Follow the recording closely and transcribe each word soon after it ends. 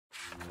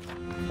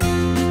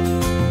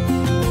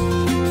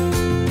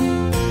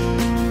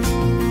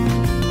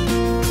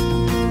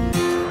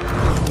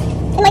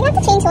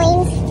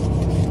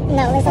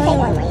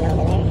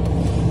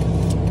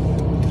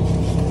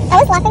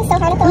laughing so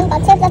hard at the one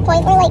bug to the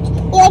point where like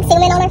you like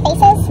zoom in on our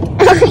faces.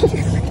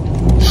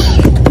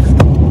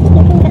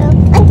 You can go.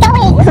 I'm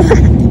going.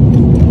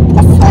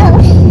 Just slow.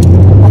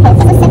 Okay,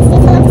 so the 60,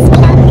 so let's speed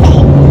up. Okay.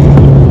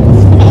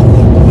 Okay.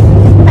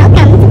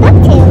 Welcome to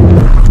BubTube.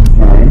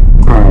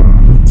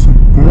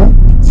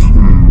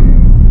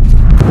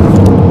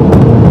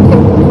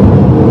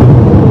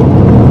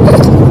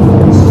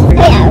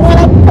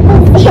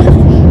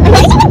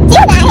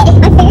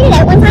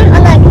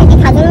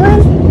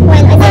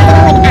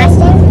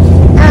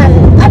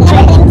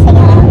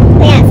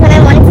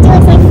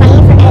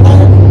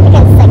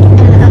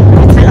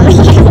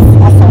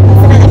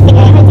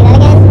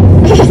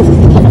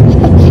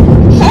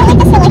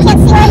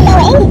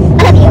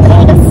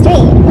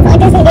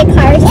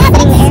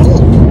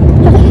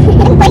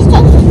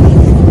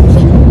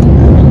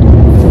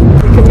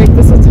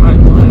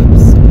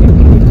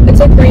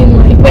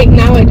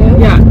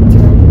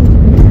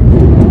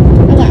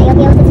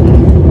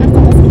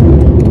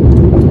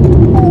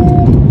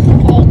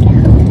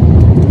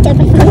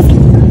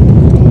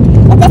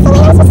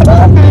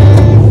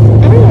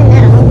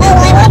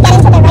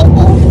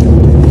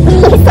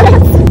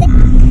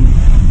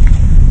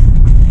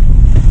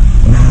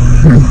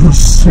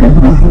 You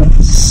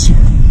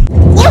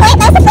know what?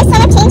 That was the first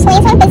time I've changed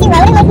lanes on a busy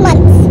road in like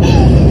months.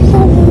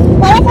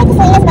 Why do I feel like this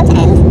lane is about to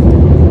end?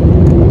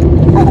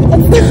 Oh,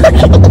 it's still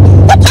okay.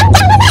 It kept down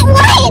to that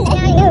line!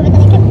 Yeah, I know, but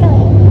then it kept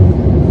going.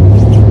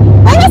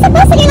 What am I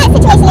supposed to do in that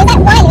situation? Is that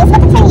one? It's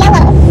about to turn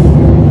yellow.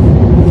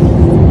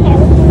 Here,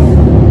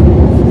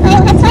 I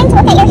don't have time to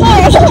look at your hair.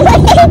 It's a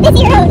very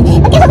busy road.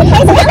 Look at all the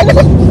cars around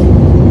me.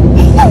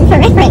 For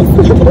reference,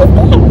 nobody's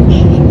there.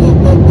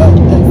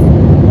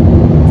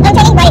 I'm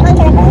turning right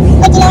onto River.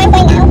 Like, you know where I'm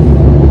going now?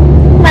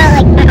 Well,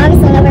 like, I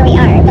obviously know where we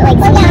are, but like,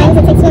 sometimes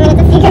it takes me a minute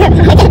to figure out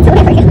how I get to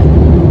where we're going.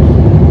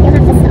 You'll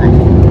have to stop.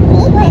 Me?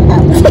 What?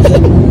 Oh. See?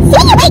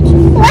 Like,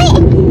 what?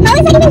 How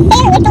is that even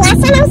fair? Like, the last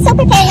time I was so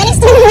prepared, and it's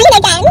still green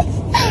again.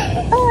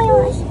 Oh my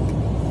gosh.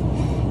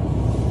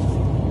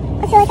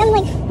 I feel like I'm,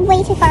 like, way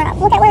too far up.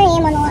 Look at where I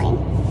am on the line.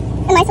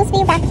 Am I supposed to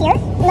be back here?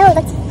 No,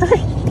 that's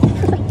fine.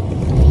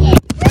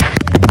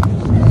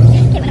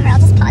 Okay, whatever, I'll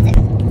just pause it.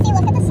 See,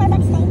 look at the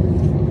Starbucks thing.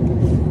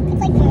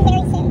 Like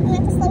very soon. I'm gonna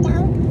have to slow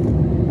down.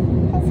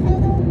 Because I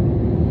don't know.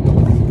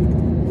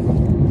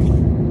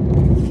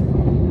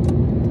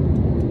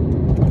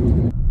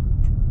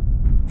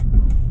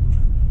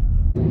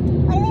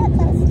 Why do they look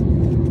closed?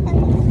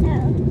 Okay.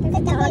 Oh. There's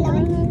a dog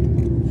going in.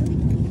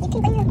 You can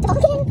bring your dog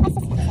in? That's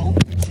disgusting.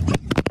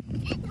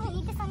 No, I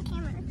need this on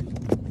camera.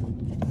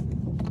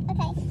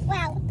 Okay.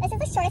 Wow. This is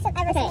the shortest I've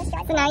ever seen a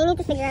strike. So now you need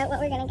to figure out what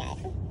we're gonna get.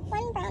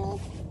 One brownie.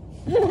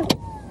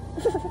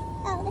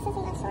 Oh, this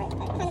isn't that short,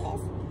 but it kind of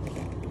is.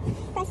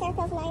 Fresh air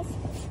feels nice.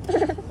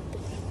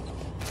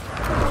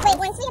 Wait,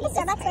 once we get to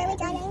Starbucks, where are we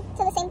driving?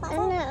 To the same plaza? I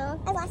don't know.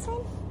 As last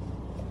time?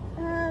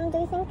 Do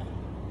we think?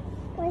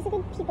 Where's a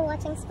good people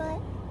watching spot?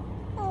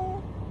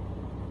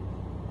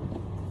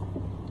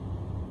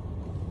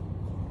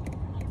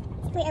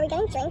 Wait, are we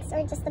getting drinks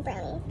or just the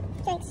brownie?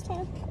 Drinks too.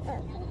 Okay.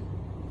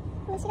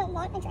 Unless you don't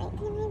want a drink.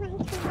 Wait,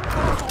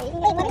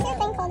 what is your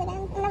thing called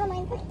again? Oh, never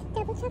mind.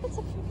 Double chocolate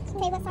chip.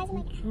 Okay, what size am I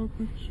getting?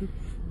 Chocolate chip.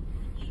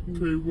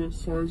 Okay, what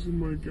size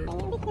am I getting? I'm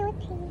gonna be here with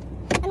pink.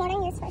 I'm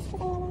ordering yours first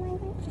because I know mine.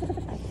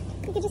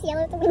 You could just yell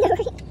out the window,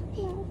 right?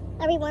 No.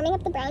 Are we warming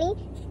up the brownie?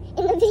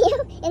 In the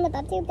video, in the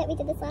BubTube that we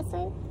did this last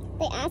time,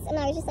 they asked and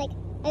I was just like,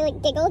 I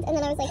like giggled and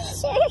then I was like,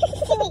 sure.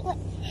 Okay, wait, what?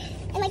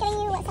 Am I getting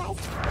you what size?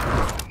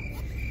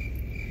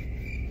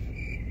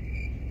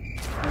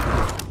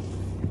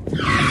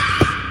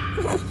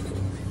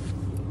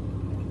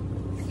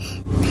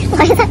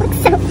 Why does that look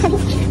so funny?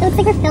 It looks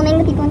like we're filming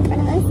the people in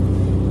front of us.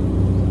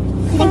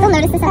 I think they'll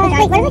notice this at the drive.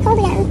 Wait, what are they called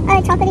again?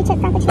 Chocolatey chip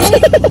frappuccino?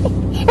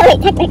 Oh wait,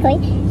 technically.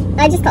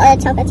 I just call it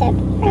a chocolate chip.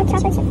 Or a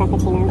chocolate chip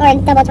frappuccino. Or a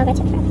double chocolate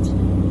chip frappuccino.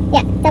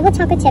 Yeah, double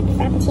chocolate chip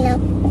frappuccino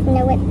with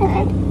no whip.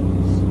 Okay.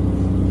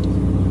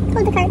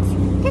 Hold the cards.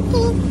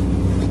 Okay.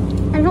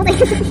 I'm holding.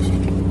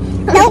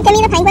 No, give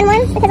me the penguin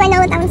one because I know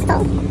what that one's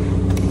called.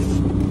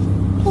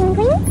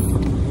 Penguins?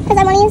 Because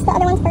I want to use the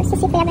other ones first to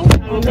see if they have any.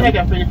 What can I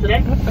get for you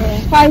today?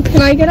 Hi,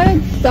 can I get a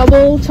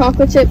double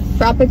chocolate chip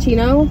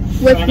frappuccino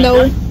with Grande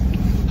no... size?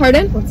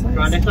 Pardon?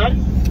 Grande size?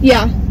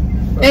 Yeah.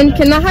 And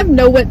can that have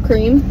no whipped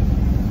cream?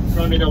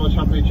 Grande double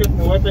chocolate chip,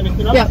 no whip,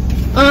 anything else? Yeah.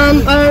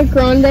 A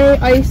grande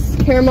iced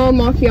caramel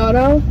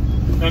macchiato.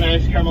 Grande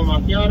iced caramel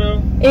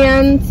macchiato.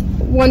 And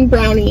one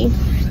brownie. Do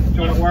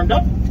you want it warmed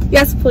up?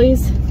 Yes,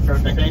 please.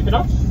 Perfect. Anything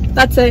else?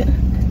 That's it.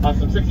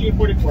 Awesome.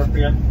 $16.44 for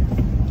you.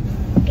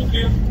 Thank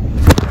you.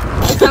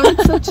 It sounded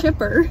so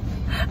chipper.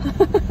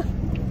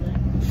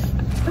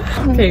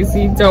 Okay, so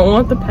you don't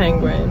want the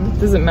penguin.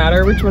 Does it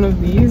matter which one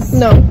of these?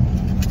 No.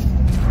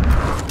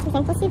 You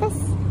think we'll see this?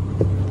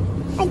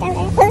 I doubt it.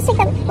 We'll just say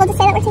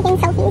that we're taking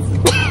selfies.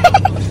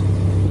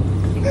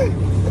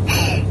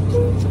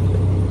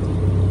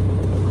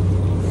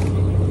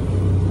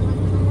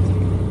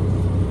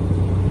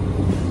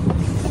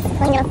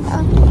 I'm gonna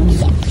fall.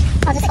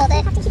 I'll just hold it. I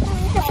have to keep it on.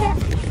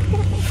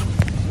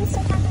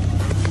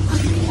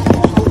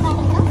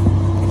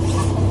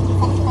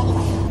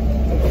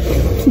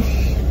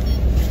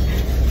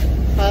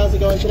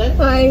 today?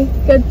 Hi.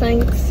 Good,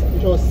 thanks.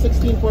 Usual is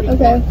 $16.44.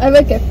 Okay, I have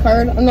a gift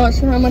card. I'm not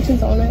sure how much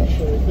is on it.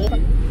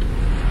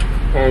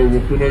 Hi,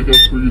 what can I get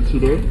for you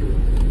today?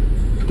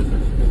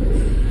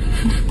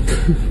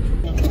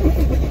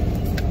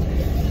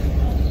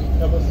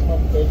 Double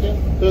smoked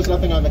bacon. There's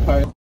nothing on the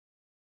card.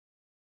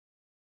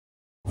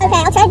 Okay,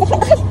 I'll try a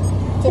different one.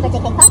 2 birthday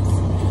cake pops.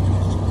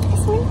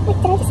 This one? Wait,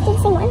 did I just do the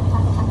same one?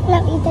 No,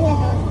 you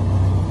didn't.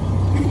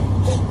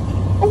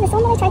 Was this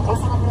one that I tried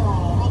first?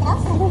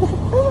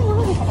 Oh,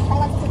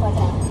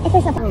 if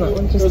there's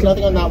nothing. There's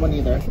nothing on that one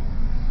either.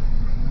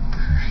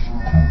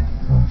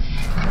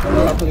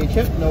 Chocolate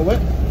chip, no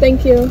whip.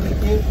 Thank you.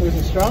 Here's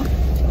a straw.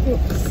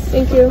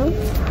 Thank you.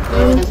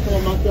 And it's full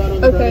of macchiato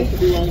and the brownies should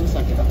be long in a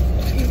second.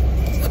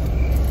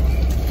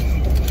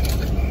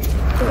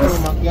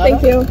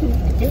 Thank you.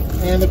 Thank you.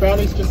 And the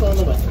brownies just on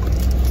the way.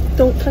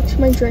 Don't touch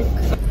my drink.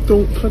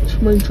 Don't touch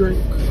my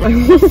drink.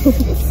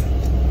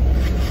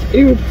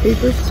 Ew,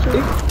 paper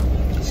strip.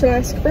 Should I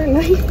ask for a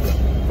knife?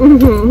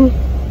 Mm-hmm.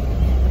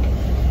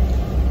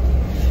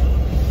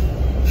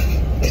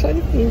 Can I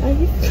have a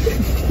knife?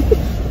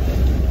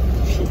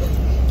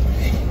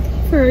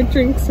 For our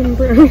drinks and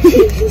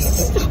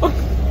brownies. Are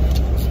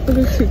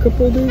there 2 cup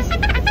holders?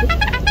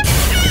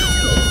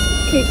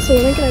 Okay, so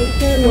when I get out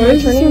here, Why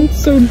is this one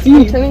so I'm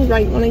deep? turning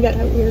right when I get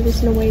out here.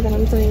 There's no way that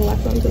I'm turning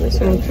left onto this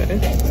road. Okay.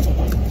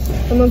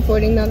 I'm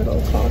avoiding that at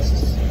all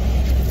costs.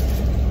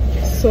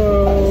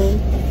 So,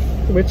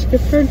 which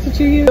gift card did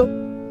you use?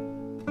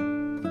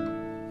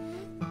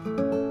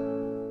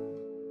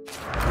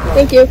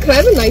 Thank you. Can I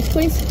have a knife,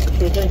 please?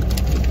 Sure thing.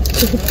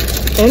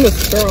 And a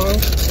straw.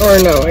 Or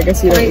no, I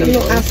guess you don't I'm need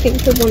not one. asking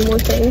for one more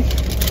thing.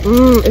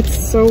 Mmm, it's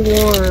so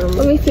warm.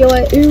 Let me feel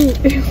it. Ew,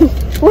 ew.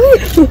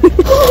 What?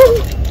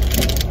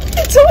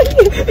 It's on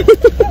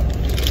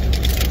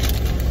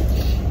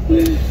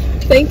you.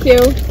 Thank you.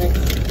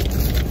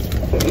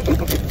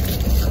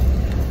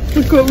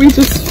 Look what we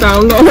just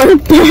found on our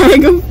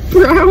bag of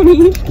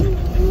brownie.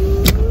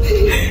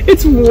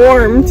 It's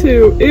warm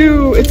too.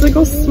 Ew, it's like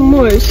all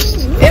smushed.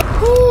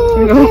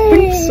 Oh, I don't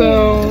think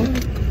so.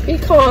 Be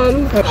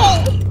calm.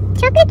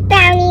 Chocolate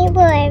brownie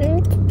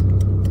warmed.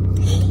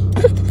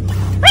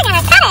 We're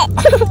gonna cut it!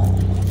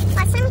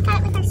 Last time we cut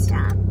it with our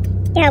straw.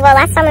 Yeah, well,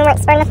 last time we weren't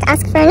smart enough to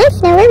ask for a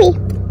knife, now were we?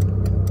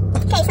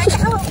 Okay, so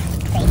oh,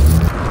 great.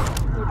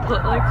 We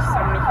put like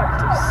sound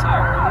effects of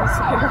sirens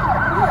here.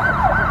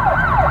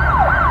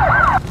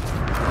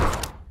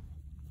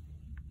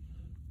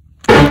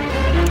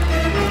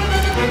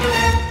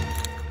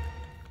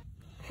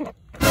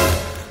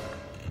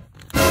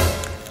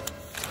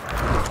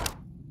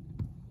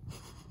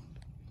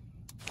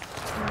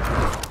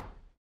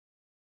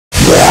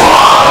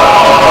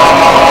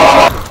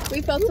 We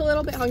felt a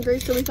little bit hungry,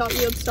 so we thought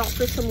we would stop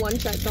for some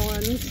lunch at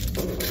Dawn's.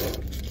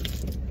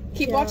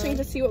 Keep watching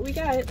to see what we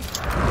get.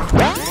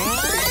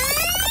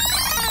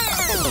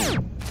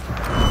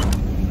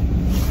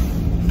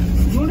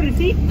 You want a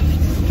receipt?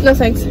 No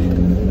thanks.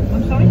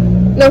 I'm sorry?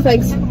 No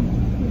thanks.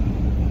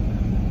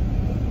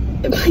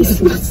 Am I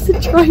supposed to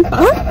drive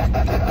up?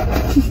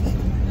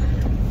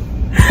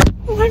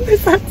 Why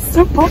was that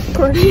so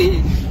awkward?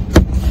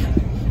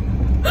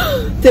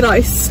 Did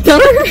I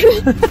stutter?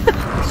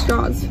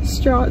 Straws,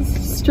 straws,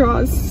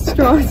 straws,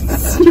 straws,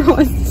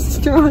 straws,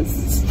 straws,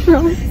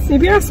 straws.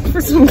 Maybe ask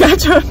for some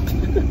ketchup.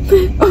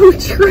 Oh,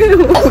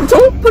 true. Oh,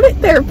 don't put it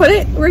there. Put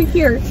it right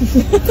here.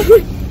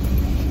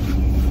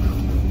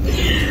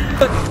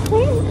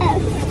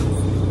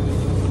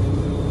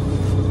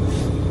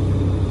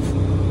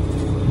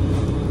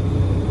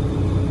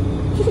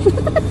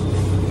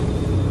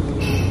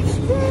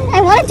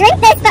 I want to drink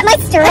this, but my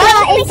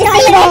straw is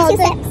disabled.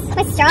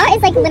 My straw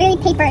is like literally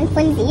paper and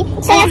flimsy.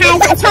 And it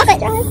has a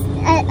chocolate.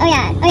 Oh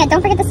yeah,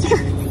 don't forget the straw.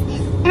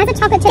 It has a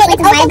chocolate chip. It's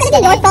also going to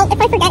be your fault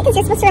if I forget because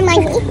you're supposed to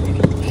remind me.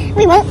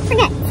 We won't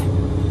forget.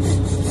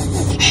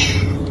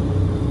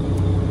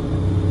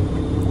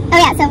 Oh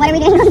yeah, so what are we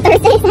doing on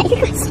Thursday? Is that your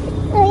question?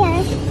 Oh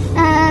yeah.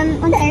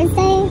 On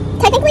Thursday,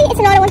 technically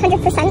it's not a 100%.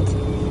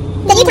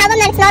 Did you tell them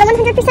that it's not a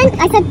 100%?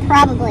 I said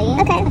probably.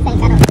 Okay, I think,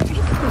 I don't know.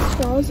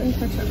 Straws and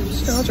ketchup.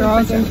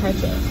 Straws and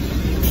ketchup.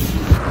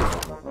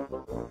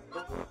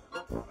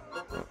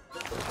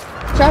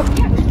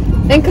 Ketchup.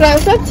 And could I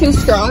also have 2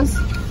 straws?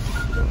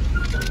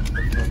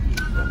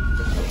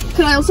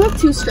 Could I also have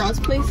 2 straws,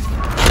 please?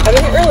 I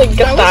didn't really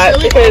get That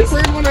was really because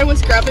awkward when I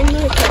was grabbing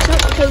the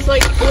ketchup because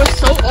like it was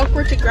so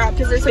awkward to grab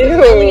because there's like a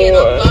million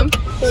of them.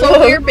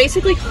 So we were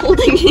basically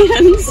holding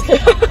hands. Ew,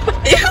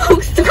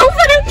 throw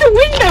that out the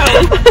window!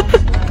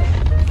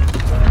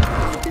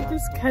 look at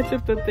this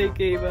ketchup that they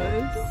gave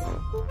us.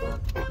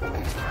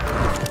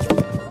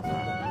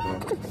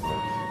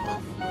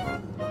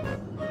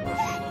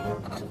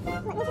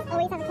 Let me just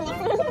always have a Kleenex.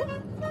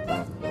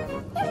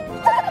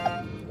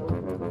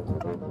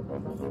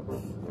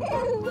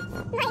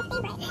 My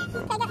favorite.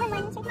 Can I get one more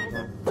in this time?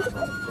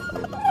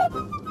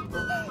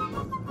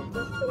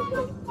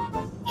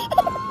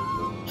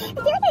 I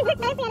feel like I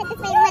worked hard at it this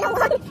way and went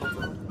along.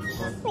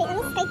 Wait, let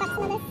me scrape up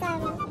some of this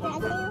residue. I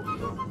don't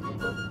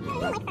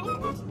like fries that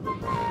much.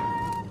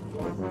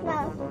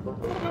 Well,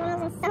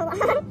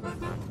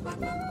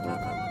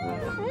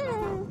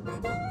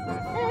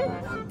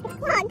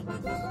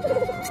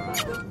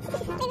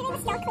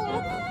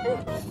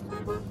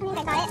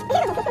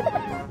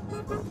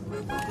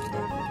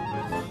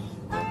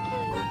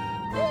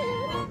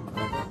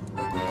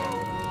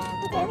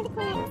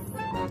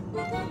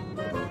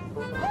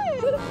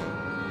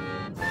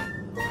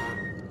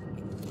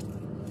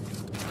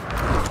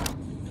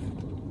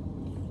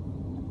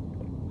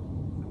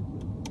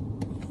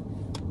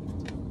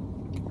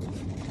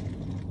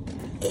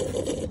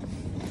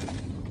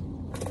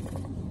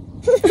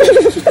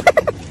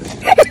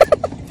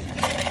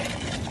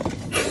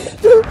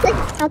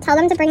 I'll tell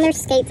them to bring their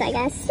skates, I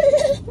guess.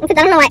 Because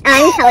I don't know why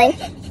I'm telling.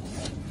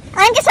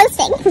 I'm just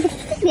hosting.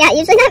 Yeah,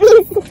 usually that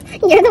means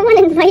you're the one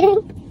inviting.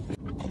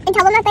 And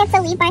tell them that they have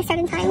to leave by a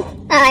certain time.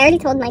 Oh, I already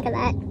told Micah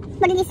that.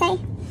 What did he say?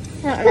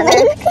 I don't remember.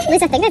 At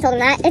least I think I told him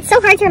that. It's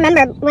so hard to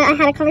remember when I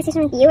had a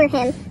conversation with you or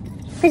him.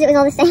 Because it was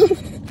all the same.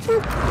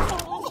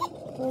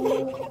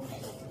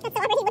 That's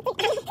already what they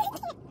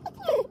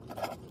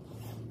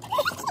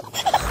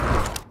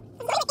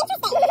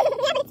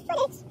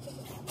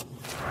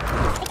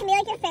It can be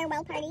like your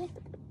farewell party.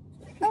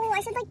 Oh,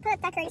 I should like put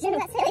up decorations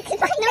that say like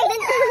goodbye. No, then you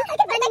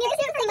can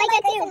do it for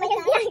Micah too.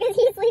 Yeah, because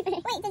he's sleeping.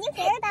 Wait, did you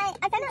hear that?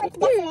 I found out like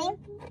yesterday.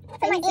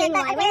 From my aunt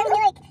that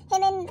apparently like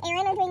him and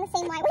Aaron are doing the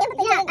same YWAM, but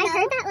they didn't know. I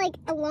heard that like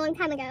a long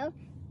time ago.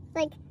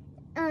 Like,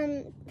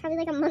 probably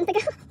like a month ago.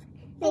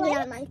 Maybe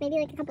not a month, maybe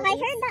like a couple weeks. I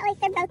heard that like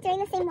they're both doing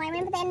the same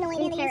YWAM, but they had no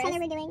idea that each other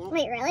were doing it.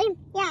 Wait, really?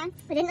 Yeah.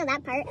 I didn't know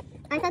that part.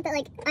 I thought that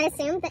like, I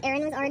assumed that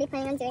Aaron was already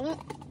planning on doing it,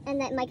 and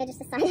that Micah just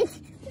decided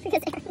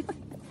because Aaron was.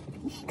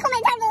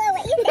 Comment down below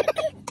what you think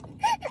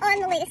on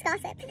the latest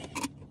gossip.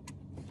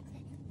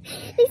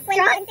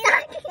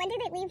 When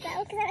did it leave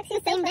though? Because it's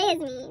the same day as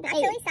me.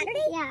 Actually,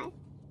 Saturday? Yeah.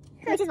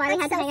 Which is why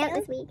we had to hang out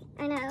this week.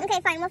 I know. Okay,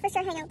 fine. We'll for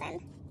sure hang out then.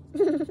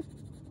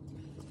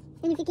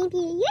 And if you can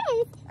be,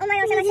 yes. Oh my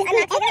gosh, I'm actually gonna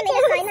make a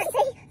sign that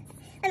says.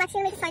 I'm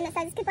actually gonna make a sign that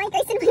says goodbye,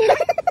 Grace and Winona.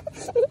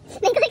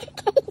 Make like a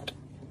cake.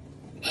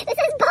 This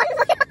says bon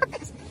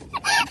voyage.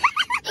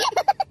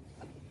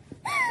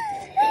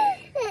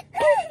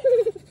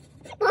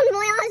 Bon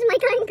voyage,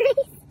 Micah and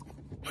Grace.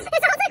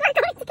 It sounds like we're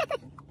going together.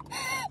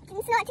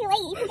 It's not too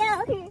late. You can go.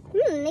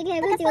 Maybe I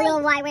will do a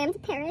little YWAM to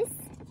Paris.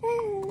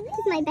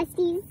 With my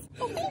besties.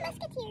 The Three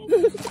Musketeers.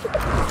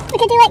 We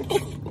could do like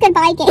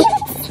goodbye games.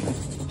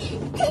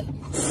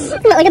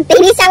 What, like a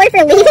baby shower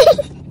for leaving?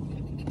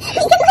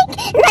 You can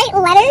like write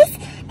letters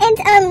and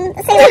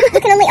say like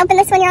you can only open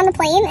this when you're on the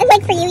plane, and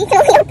like for you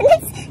can only open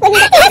this when you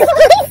get to the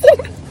place.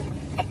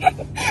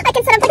 I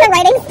can set up like a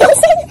writing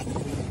station.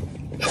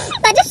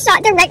 That just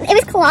shot direct. It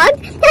was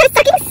clogged, and I was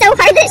sucking so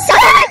hard that it shot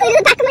directly to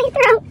the back of my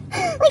throat,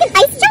 like an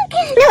ice chunk.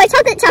 No, a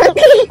chocolate chunk.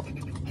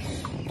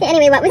 Okay,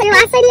 anyway, what was your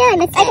last idea?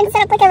 I can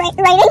set up like a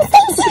writing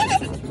station.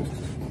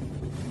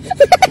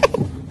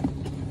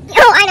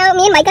 Oh, I know.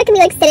 Me and Micah can be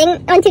like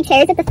sitting on two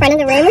chairs at the front of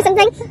the room or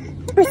something,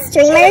 with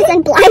streamers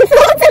and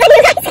blindfolds, and then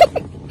you guys can.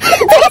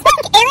 Just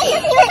like Aaron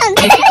doesn't even come.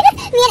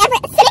 Me and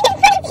Everett sitting in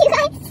front of you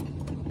guys.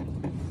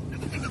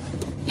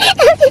 That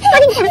would be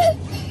funny.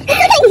 It's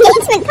like an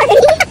engagement party.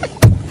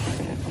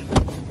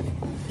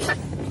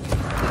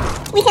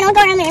 We can all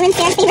go around the room and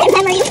say our favorite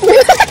memories.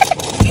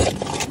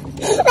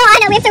 No, I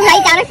know. We have to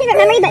write down our favorite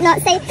memory, but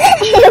not say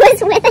who was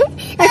with it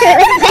or who it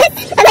was with,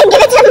 and then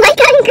give it to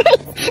Micah and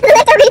Grace, and then they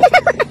have to read it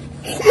out loud.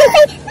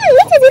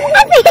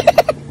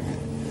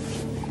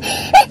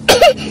 I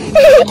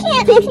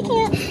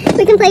can't.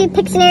 We can play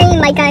Pictionary,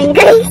 Micah and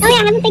Grace. Oh yeah,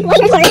 I have a big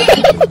whiteboard.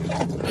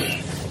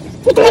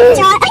 We can like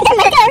draw either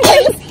Micah or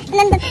Grace, and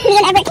then me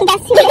and Everett can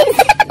guess who it is.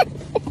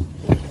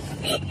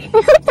 I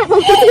hope that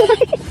won't be hard.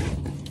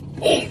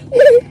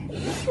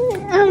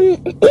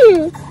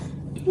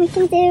 We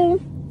can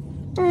do,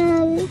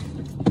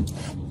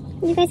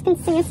 you guys can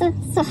sing us a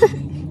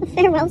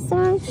farewell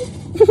song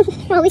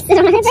while we sit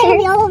on our chairs. We'll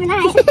be all over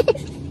that.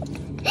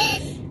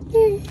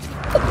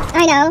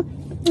 I know.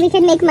 We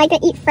could make Micah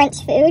eat French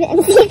food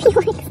and see if he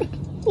likes it.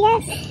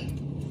 Yes.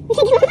 We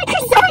can give him a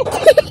croissant.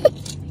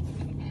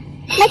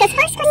 Micah's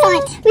first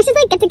croissant. We should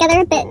like get together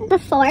a bit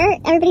before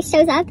everybody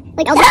shows up.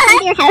 Like I'll come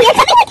to your house. You're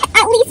coming like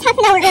at least half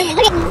an hour early.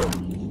 Okay.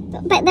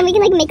 But then we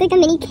can like make like a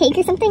mini cake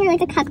or something, or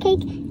like a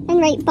cupcake, and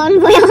write bon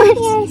voyage.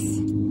 Yes.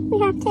 We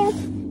have to.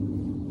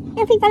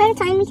 If we run out of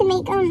time, we can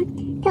make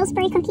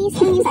Pillsbury cookies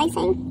and use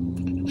icing.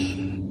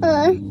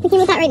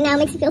 Thinking about that right now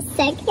makes me feel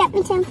sick. Yep,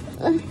 me too.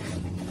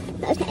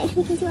 Okay,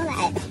 we can do all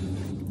that.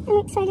 I'm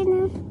excited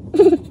now.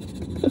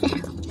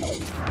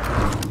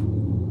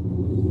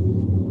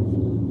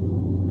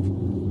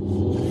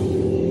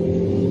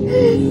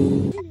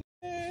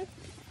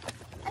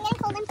 I'm gonna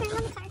hold him for him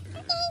on the car.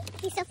 Okay.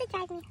 You still have to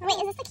drag me. Wait,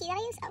 is this the key that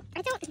I use? Oh,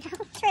 I don't know.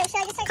 True, should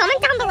I just start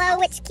comment down below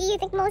which key you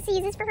think Melissa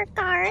uses for her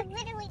car? I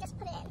literally just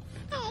put it in.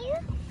 Hey.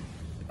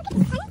 Look at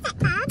the sunset,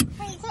 Bob.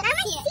 Wait, so our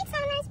seat's on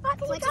a nice spot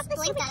because you dropped the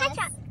stupid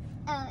ketchup.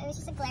 Oh, it was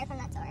just a glare from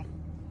that door.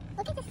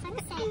 Look at the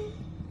sunset.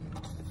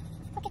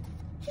 Look at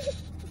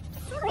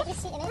where is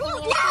she in it?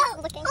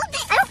 No! Looking. Hold it!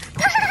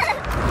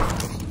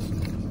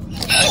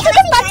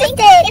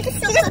 She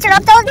just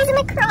dropped all of these in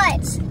my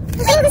crotch.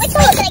 I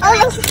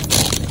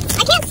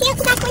can't see out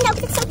the back window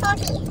because it's so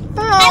foggy.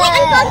 I went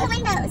on both the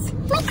windows.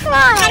 My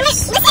crotch. I'll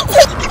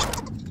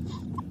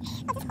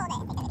just hold it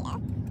and take a video.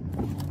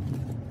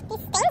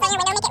 These things on your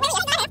window make it really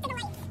hard after the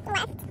light.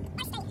 Left.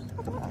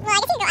 Well, I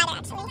guess you can go either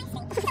actually.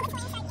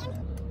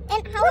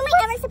 And how am I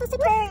ever supposed to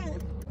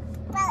turn?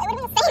 Well, it would have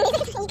been the same.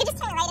 You could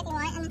just turn right if you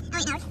want. And, oh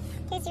wait, no.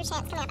 Here's your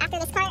chance coming up after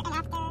this part and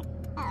after. Oh,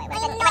 it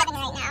would have been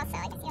right now, so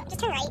I guess you don't. Just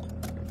turn right. Is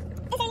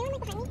there anyone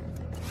like behind me?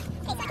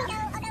 Okay, so I'll go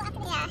after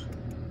this. Yeah,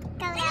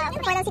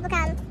 before those people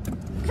come.